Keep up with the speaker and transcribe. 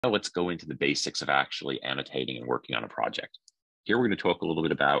Now let's go into the basics of actually annotating and working on a project. Here we're going to talk a little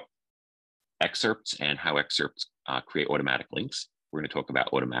bit about excerpts and how excerpts create automatic links. We're going to talk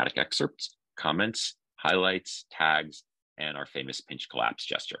about automatic excerpts, comments, highlights, tags, and our famous pinch collapse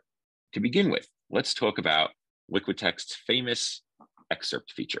gesture. To begin with, let's talk about LiquidText's famous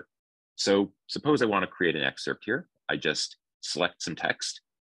excerpt feature. So suppose I want to create an excerpt here. I just select some text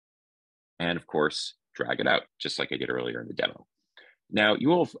and, of course, drag it out, just like I did earlier in the demo. Now,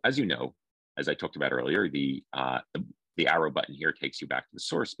 you all, as you know, as I talked about earlier, the arrow button here takes you back to the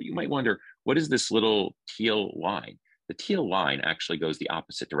source, but you might wonder, what is this little teal line? The teal line actually goes the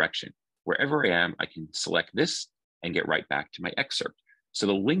opposite direction. Wherever I am, I can select this and get right back to my excerpt. So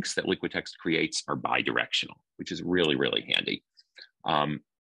the links that LiquidText creates are bi-directional, which is really, really handy.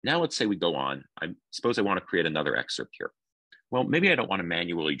 Now let's say we go on. Suppose I want to create another excerpt here. Well, maybe I don't want to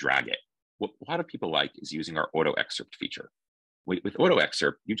manually drag it. What a lot of people like is using our auto excerpt feature. With auto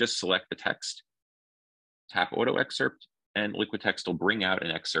excerpt, you just select the text, tap auto excerpt, and LiquidText will bring out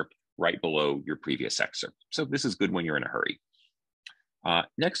an excerpt right below your previous excerpt. So this is good when you're in a hurry.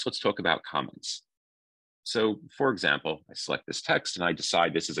 Next, let's talk about comments. So for example, I select this text and I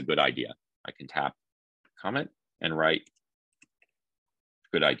decide this is a good idea. I can tap comment and write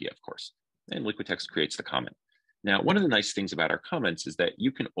good idea, of course. And LiquidText creates the comment. Now, one of the nice things about our comments is that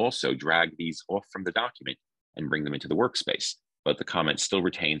you can also drag these off from the document and bring them into the workspace, but the comment still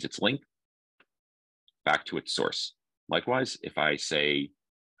retains its link back to its source. Likewise, if I say,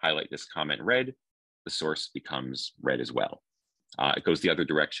 highlight this comment red, the source becomes red as well. It goes the other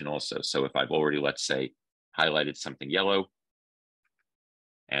direction also. So if I've already, let's say, highlighted something yellow,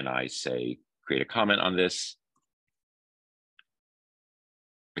 and I say, create a comment on this,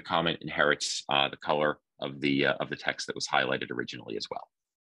 the comment inherits the color of the text that was highlighted originally as well.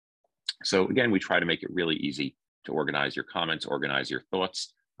 So again, we try to make it really easy to organize your comments, organize your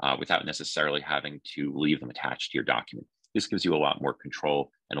thoughts without necessarily having to leave them attached to your document. This gives you a lot more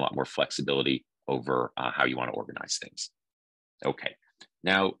control and a lot more flexibility over how you want to organize things. Okay,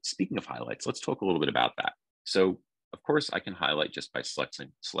 now speaking of highlights, let's talk a little bit about that. So of course, I can highlight just by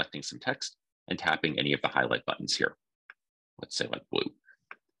selecting some text and tapping any of the highlight buttons here. Let's say like blue.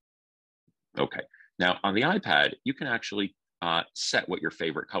 Okay, now on the iPad, you can actually set what your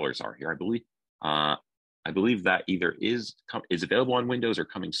favorite colors are here. I believe that either is available on Windows or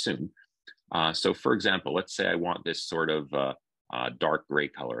coming soon. So for example, let's say I want this sort of dark gray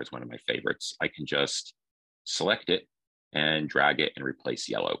color as one of my favorites. I can just select it and drag it and replace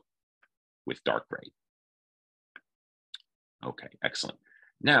yellow with dark gray. Okay, excellent.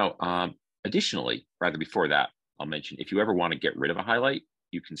 Now, additionally, rather before that, I'll mention if you ever want to get rid of a highlight,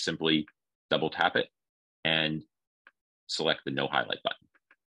 you can simply double tap it and select the no highlight button,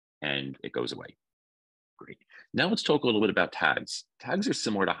 and it goes away. Great. Now let's talk a little bit about tags. Tags are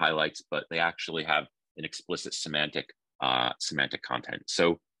similar to highlights, but they actually have an explicit semantic content.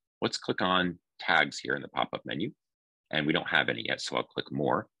 So let's click on tags here in the pop-up menu, and we don't have any yet, so I'll click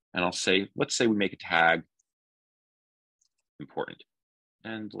more, and I'll say, let's say we make a tag important,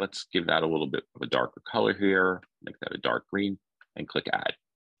 and let's give that a little bit of a darker color here, make that a dark green, and click add.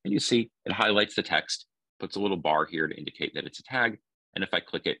 And you see it highlights the text, puts a little bar here to indicate that it's a tag. And if I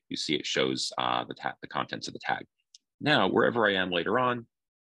click it, you see it shows the contents of the tag. Now, wherever I am later on,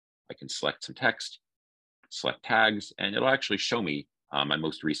 I can select some text, select tags, and it'll actually show me my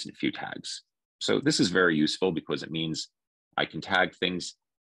most recent few tags. So this is very useful because it means I can tag things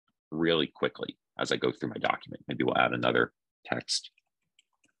really quickly as I go through my document. Maybe we'll add another text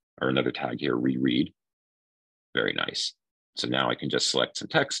or another tag here, reread. Very nice. So now I can just select some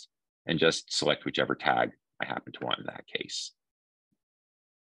text and just select whichever tag I happen to want in that case.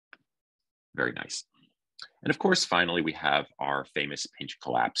 Very nice. And of course, finally, we have our famous pinch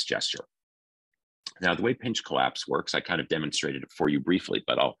collapse gesture. Now, the way pinch collapse works, I kind of demonstrated it for you briefly,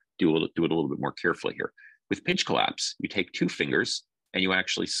 but I'll do it a little bit more carefully here. With pinch collapse, you take two fingers and you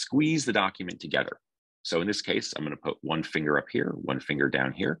actually squeeze the document together. So in this case, I'm going to put one finger up here, one finger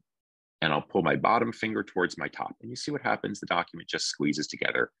down here, and I'll pull my bottom finger towards my top. And you see what happens? The document just squeezes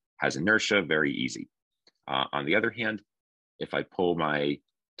together, has inertia, very easy. On the other hand, if I pull my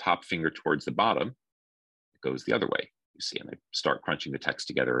top finger towards the bottom, it goes the other way. You see, and I start crunching the text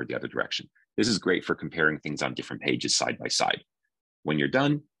together or the other direction. This is great for comparing things on different pages side by side. When you're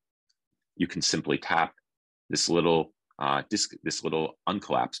done, you can simply tap this little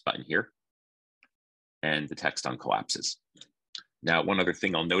uncollapse button here, and the text uncollapses. Now, one other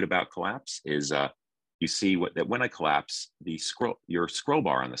thing I'll note about collapse is you see that when I collapse, your scroll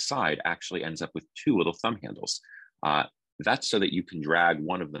bar on the side actually ends up with two little thumb handles. That's so that you can drag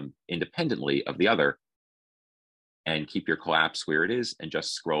one of them independently of the other and keep your collapse where it is and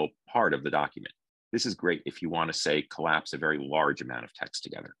just scroll part of the document. This is great if you want to, say, collapse a very large amount of text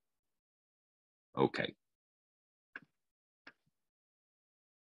together. Okay.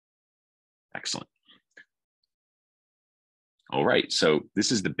 Excellent. All right, so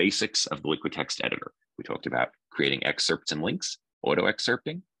this is the basics of the liquid text editor. We talked about creating excerpts and links, auto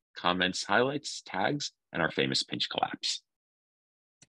excerpting, comments, highlights, tags, and our famous pinch collapse.